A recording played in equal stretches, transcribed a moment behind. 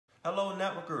Hello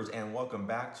networkers, and welcome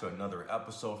back to another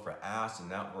episode for Ask the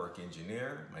Network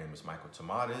Engineer. My name is Michael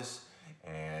Tomatis,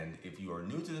 and if you are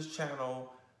new to this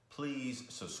channel, please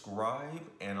subscribe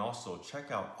and also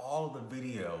check out all of the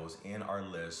videos in our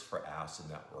list for Ask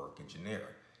the Network Engineer.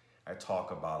 I talk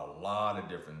about a lot of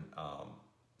different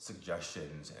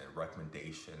suggestions and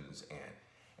recommendations and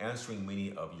answering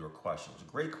many of your questions.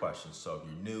 Great questions, so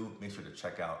if you're new, make sure to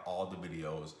check out all the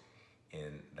videos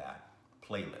in that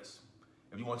playlist.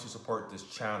 If you want to support this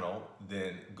channel,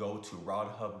 then go to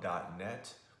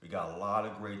routehub.net. We got a lot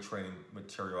of great training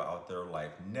material out there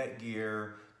like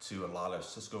Netgear to a lot of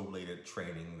Cisco related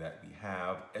training that we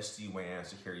have, SD-WAN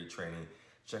security training.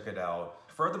 Check it out.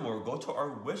 Furthermore, go to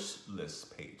our wish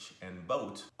list page and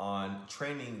vote on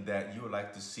training that you would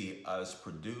like to see us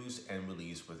produce and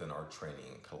release within our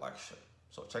training collection.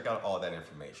 So check out all that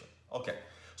information. Okay,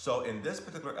 so in this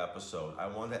particular episode, I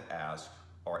want to ask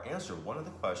or answer one of the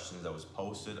questions that was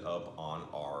posted up on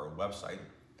our website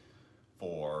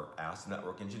for Ask the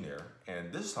Network Engineer.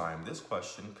 And this time, this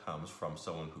question comes from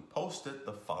someone who posted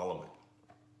the following.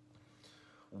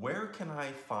 Where can I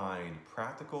find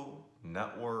practical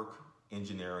network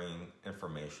engineering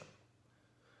information?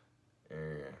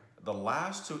 The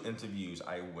last two interviews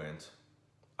I went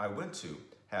to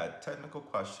had technical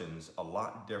questions a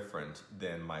lot different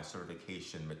than my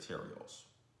certification materials.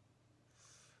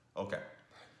 Okay.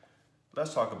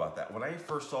 Let's talk about that. When I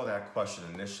first saw that question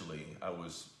initially, I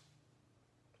was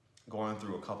going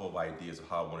through a couple of ideas of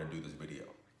how I want to do this video.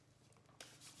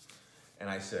 And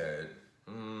I said,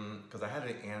 because I had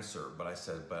an answer, but I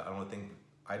said, but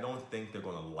I don't think they're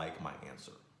going to like my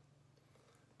answer.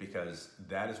 Because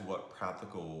that is what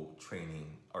practical training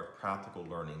or practical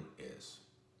learning is.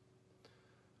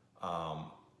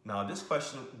 Now this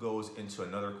question goes into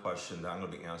another question that I'm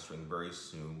going to be answering very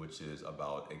soon, which is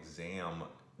about exam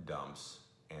dumps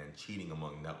and cheating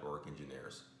among network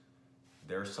engineers.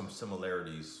 There's some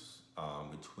similarities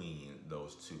between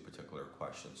those two particular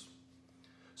questions.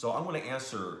 So I'm going to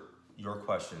answer your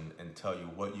question and tell you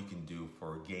what you can do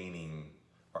for gaining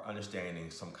or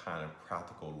understanding some kind of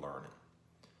practical learning.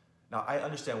 Now I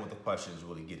understand what the question is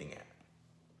really getting at.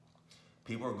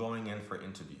 People are going in for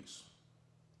interviews.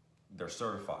 They're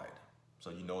certified,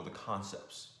 so you know the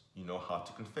concepts. You know how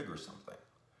to configure something.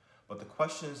 But the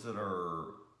questions that are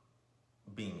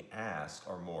being asked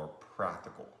are more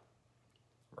practical,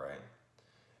 right?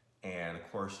 And of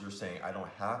course, you're saying, I don't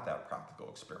have that practical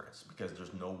experience because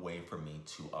there's no way for me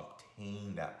to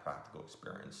obtain that practical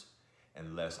experience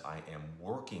unless I am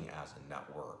working as a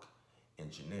network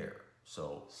engineer.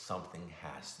 So something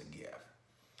has to give.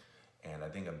 And I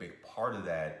think a big part of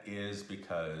that is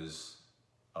because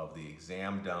of the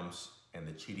exam dumps and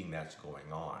the cheating that's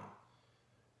going on.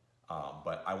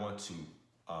 But I want to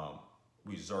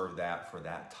reserve that for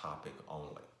that topic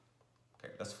only.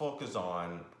 Okay, let's focus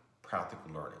on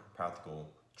practical learning, practical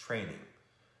training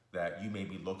that you may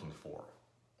be looking for,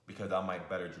 because that might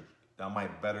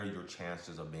better your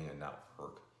chances of being a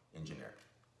network engineer.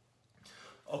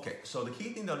 Okay, so the key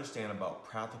thing to understand about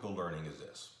practical learning is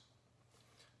this.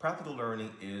 Practical learning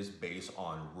is based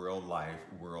on real life,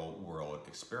 real world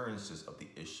experiences of the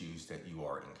issues that you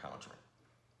are encountering.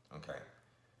 Okay.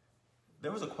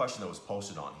 There was a question that was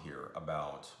posted on here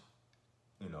about,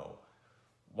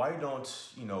 why don't,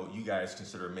 you guys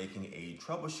consider making a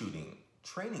troubleshooting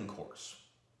training course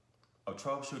of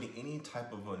troubleshooting any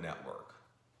type of a network?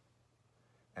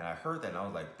 And I heard that and I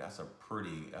was like, that's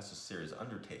a serious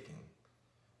undertaking.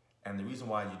 And the reason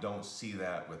why you don't see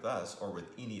that with us or with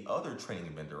any other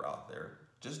training vendor out there,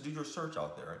 just do your search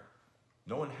out there.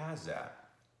 No one has that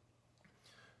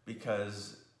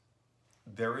because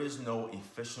there is no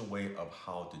efficient way of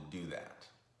how to do that.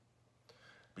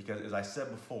 Because as I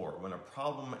said before, when a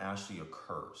problem actually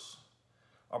occurs,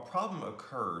 a problem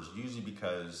occurs usually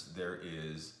because there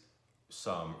is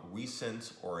some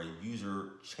recent or a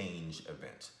user change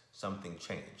event. Something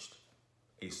changed.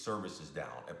 A service is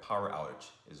down, a power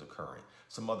outage is occurring,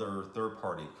 some other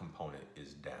third-party component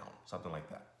is down, something like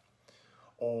that.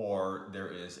 Or there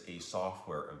is a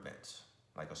software event,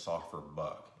 like a software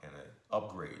bug, and an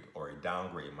upgrade or a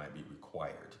downgrade might be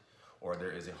required. Or there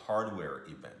is a hardware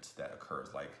event that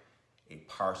occurs, like a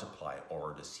power supply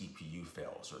or the CPU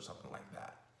fails or something like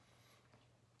that.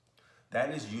 That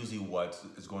is usually what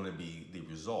is going to be the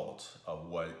result of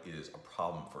what is a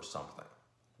problem for something,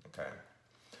 okay?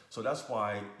 So that's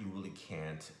why you really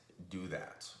can't do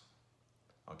that,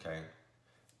 okay?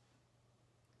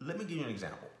 Let me give you an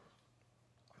example.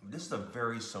 This is a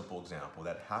very simple example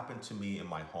that happened to me in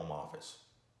my home office,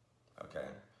 okay?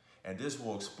 And this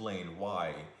will explain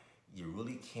why you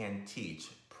really can teach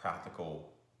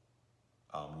practical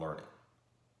learning.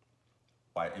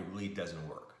 why it really doesn't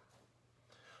work.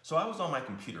 So I was on my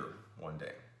computer one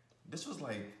day. This was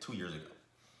like 2 years ago.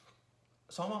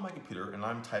 So I'm on my computer and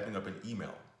I'm typing up an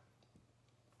email.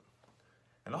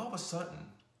 And all of a sudden,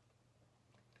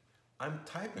 I'm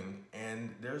typing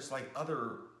and there's like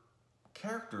other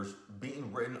characters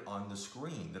being written on the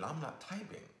screen that I'm not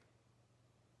typing.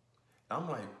 I'm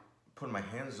like putting my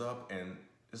hands up and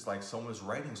it's like someone's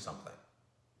writing something.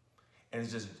 And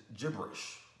it's just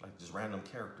gibberish, like just random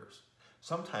characters.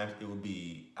 Sometimes it would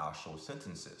be actual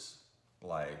sentences,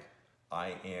 like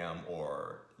I am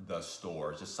or the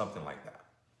store, just something like that.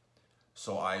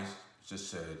 So I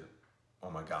just said, oh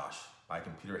my gosh, my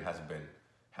computer has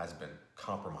been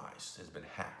compromised, has been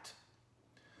hacked.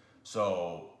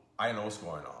 So I know what's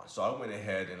going on. So I went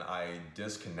ahead and I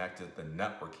disconnected the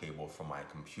network cable from my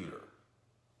computer.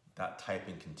 That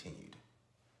typing continued.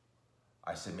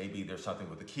 I said, maybe there's something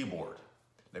with the keyboard.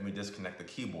 Let me disconnect the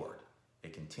keyboard.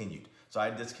 It continued. So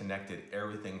I disconnected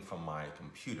everything from my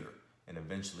computer and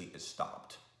eventually it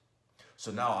stopped.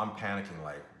 So now I'm panicking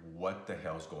like, what the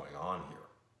hell's going on here?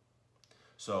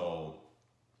 So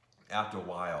after a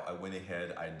while, I went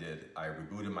ahead, I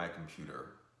rebooted my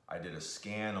computer. I did a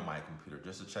scan on my computer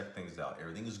just to check things out.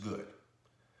 Everything is good.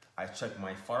 I checked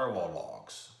my firewall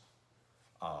logs.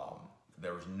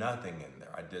 There was nothing in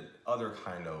there. I did other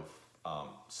kind of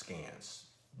scans.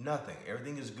 Nothing.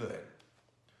 Everything is good.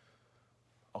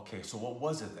 Okay, so what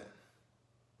was it then?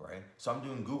 Right? So I'm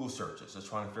doing Google searches, just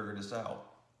trying to figure this out.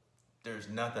 There's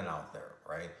nothing out there,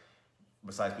 right?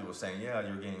 Besides people saying, yeah,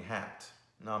 you're getting hacked.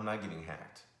 No, I'm not getting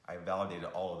hacked. I validated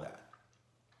all of that.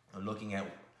 I'm looking at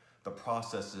the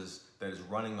processes that is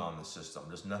running on the system.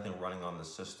 There's nothing running on the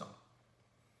system,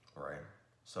 right?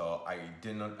 So I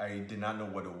did not know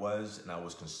what it was, and I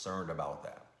was concerned about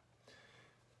that.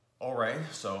 All right,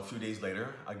 so a few days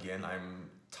later, again, I'm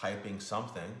typing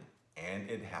something, and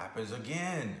it happens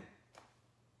again.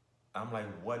 I'm like,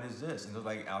 what is this? And there's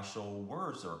like actual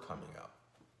words that are coming up.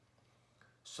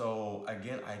 So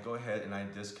again, I go ahead and I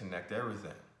disconnect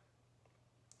everything,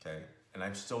 okay? And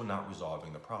I'm still not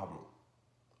resolving the problem.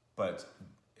 But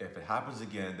if it happens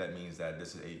again, that means that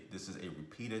this is a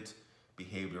repeated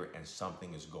behavior and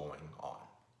something is going on.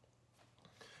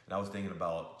 And I was thinking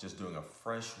about just doing a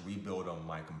fresh rebuild on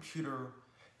my computer.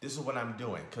 This is what I'm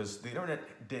doing because the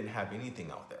internet didn't have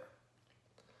anything out there.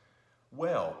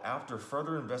 Well, after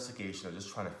further investigation of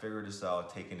just trying to figure this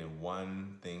out, taking it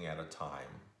one thing at a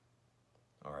time,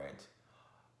 all right,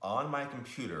 on my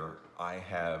computer, I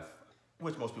have,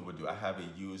 which most people do, I have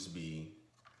a USB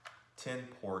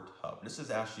 10-port hub. This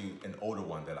is actually an older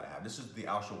one that I have. This is the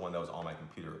actual one that was on my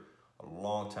computer a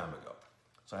long time ago.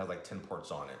 So it has like 10 ports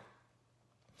on it.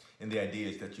 And the idea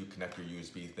is that you connect your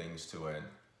USB things to it,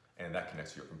 and that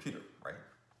connects to your computer, right?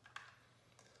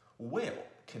 Well,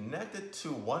 connected to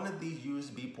one of these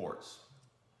USB ports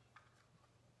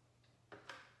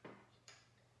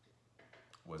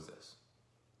was this.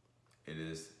 It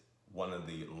is one of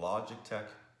the Logitech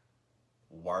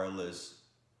wireless,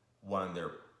 one of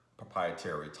their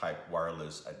proprietary type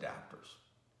wireless adapters.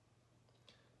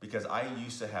 Because I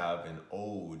used to have an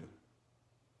old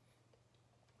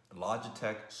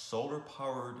Logitech solar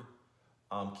powered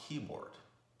keyboard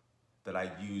that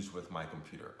I used with my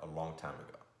computer a long time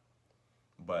ago.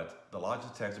 But the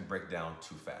Logitechs break down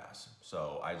too fast,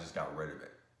 so I just got rid of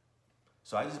it.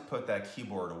 So I just put that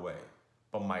keyboard away,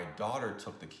 but my daughter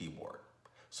took the keyboard.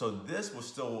 So this was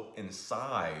still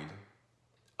inside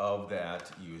of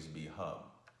that USB hub.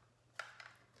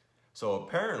 So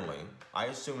apparently, I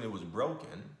assumed it was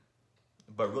broken,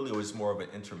 but really it was more of an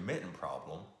intermittent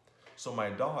problem. So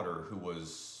my daughter, who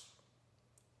was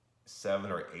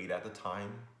 7 or 8 at the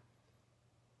time,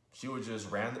 she would just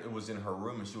it was in her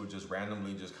room and she would just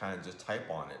randomly just kind of just type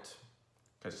on it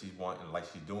because she's wanting, like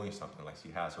she's doing something, like she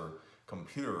has her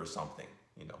computer or something,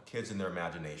 you know, kids in their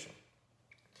imagination.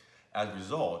 As a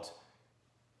result,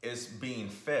 it's being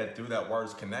fed through that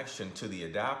wireless connection to the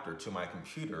adapter to my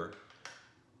computer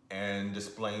and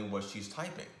displaying what she's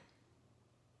typing.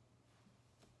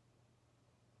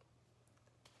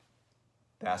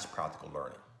 That's practical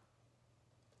learning.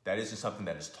 That isn't something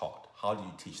that is taught. How do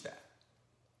you teach that?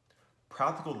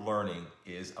 Practical learning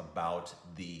is about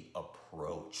the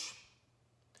approach.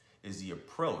 Is the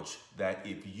approach that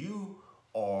if you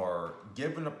are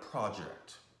given a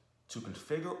project to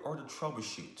configure or to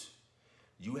troubleshoot,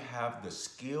 you have the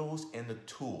skills and the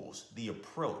tools, the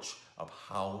approach of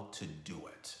how to do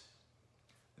it.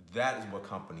 That is what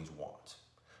companies want.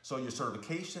 So your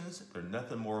certifications, they're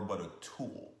nothing more but a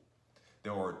tool. They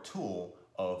are a tool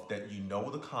of that you know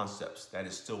the concepts, that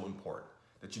is still important.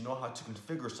 That you know how to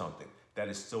configure something, that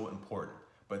is still important.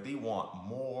 But they want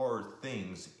more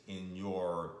things in your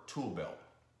tool belt.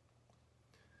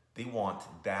 They want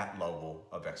that level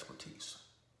of expertise.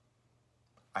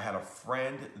 I had a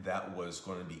friend that was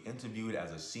going to be interviewed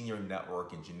as a senior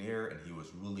network engineer, and he was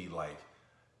really like,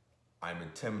 I'm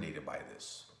intimidated by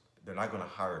this. They're not going to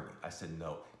hire me. I said,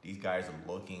 no, these guys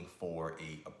are looking for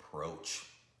an approach.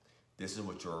 This is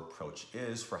what your approach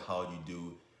is for how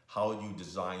you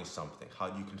design something, how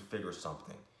you configure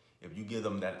something. If you give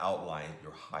them that outline,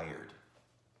 you're hired.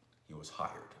 He was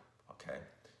hired, okay?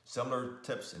 Similar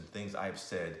tips and things I've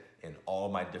said in all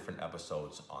my different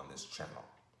episodes on this channel.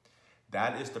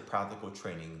 That is the practical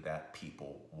training that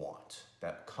people want,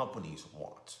 that companies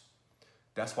want.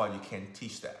 That's why you can't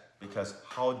teach that, because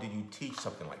how do you teach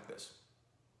something like this?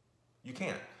 You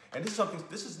can't. And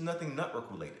this is nothing network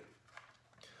related.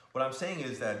 What I'm saying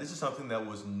is that this is something that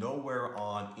was nowhere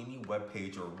on any web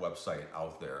page or website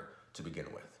out there to begin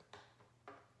with.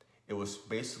 It was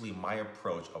basically my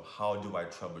approach of how do I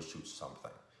troubleshoot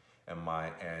something.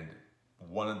 And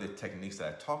one of the techniques that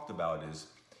I talked about is,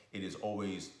 it is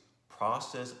always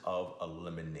process of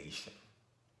elimination.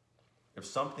 If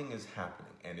something is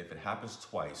happening, and if it happens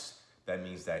twice, that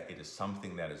means that it is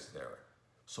something that is there.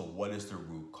 So what is the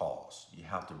root cause? You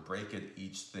have to break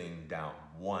each thing down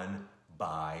one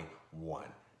by one.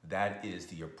 That is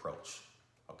the approach,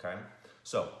 okay?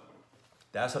 So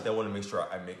that's something I want to make sure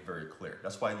I make very clear.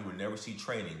 That's why you would never see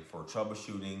training for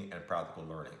troubleshooting and practical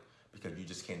learning, because you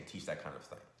just can't teach that kind of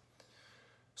thing.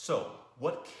 So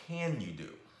what can you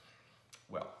do?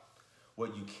 Well,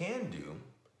 what you can do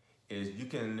is you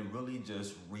can really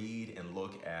just read and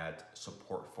look at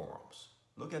support forums.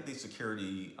 Look at the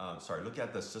look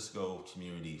at the Cisco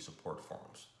community support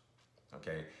forums,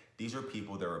 okay? These are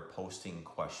people that are posting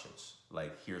questions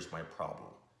like, here's my problem.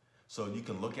 So you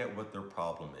can look at what their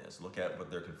problem is, look at what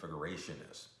their configuration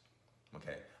is,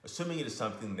 okay? Assuming it is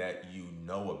something that you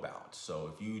know about.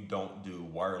 So if you don't do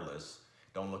wireless,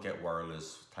 don't look at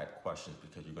wireless type questions,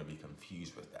 because you're gonna be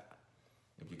confused with that.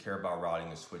 If you care about routing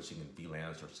and switching and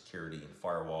VLANs or security and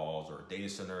firewalls or data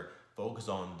center, focus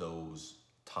on those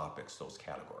topics, those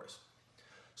categories.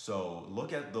 So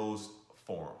look at those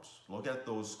forums, look at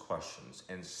those questions,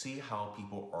 and see how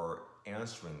people are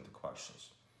answering the questions.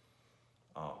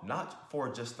 Not for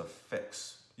just a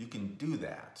fix. You can do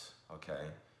that,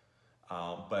 okay?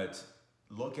 But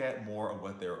look at more of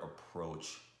what their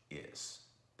approach is.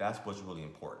 That's what's really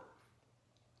important.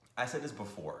 I said this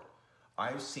before.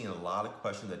 I've seen a lot of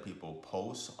questions that people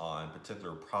post on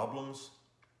particular problems.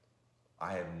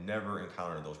 I have never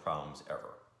encountered those problems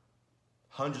ever.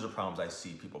 Hundreds of problems I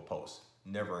see people post,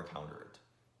 never encountered it,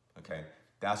 okay?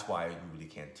 That's why you really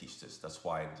can't teach this. That's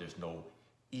why there's no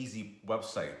easy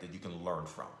website that you can learn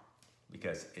from,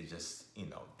 because it just,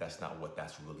 that's not what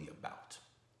that's really about,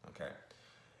 okay?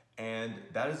 And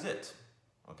that is it,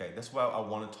 okay? That's what I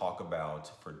want to talk about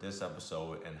for this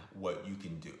episode, and what you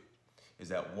can do is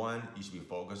that, one, you should be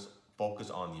focused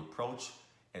on the approach,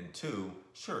 and two,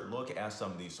 sure, look at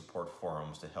some of these support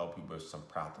forums to help you with some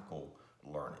practical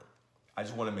learning. I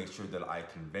just want to make sure that I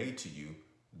convey to you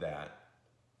that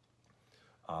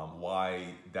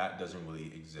why that doesn't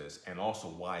really exist, and also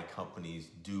why companies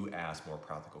do ask more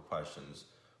practical questions.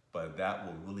 But that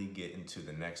will really get into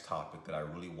the next topic that I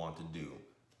really want to do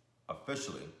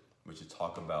officially, which is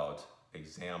talk about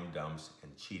exam dumps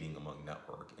and cheating among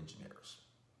network engineers.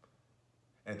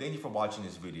 And thank you for watching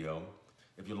this video.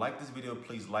 If you like this video,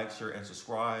 please like, share, and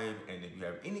subscribe. And if you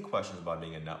have any questions about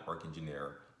being a network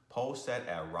engineer, post that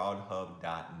at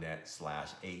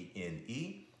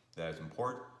routehub.net/ANE. That is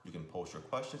important. You can post your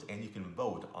questions, and you can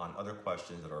vote on other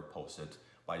questions that are posted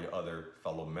by your other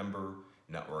fellow member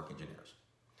network engineers.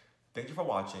 Thank you for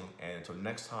watching, and until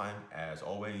next time, as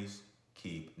always,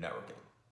 keep networking.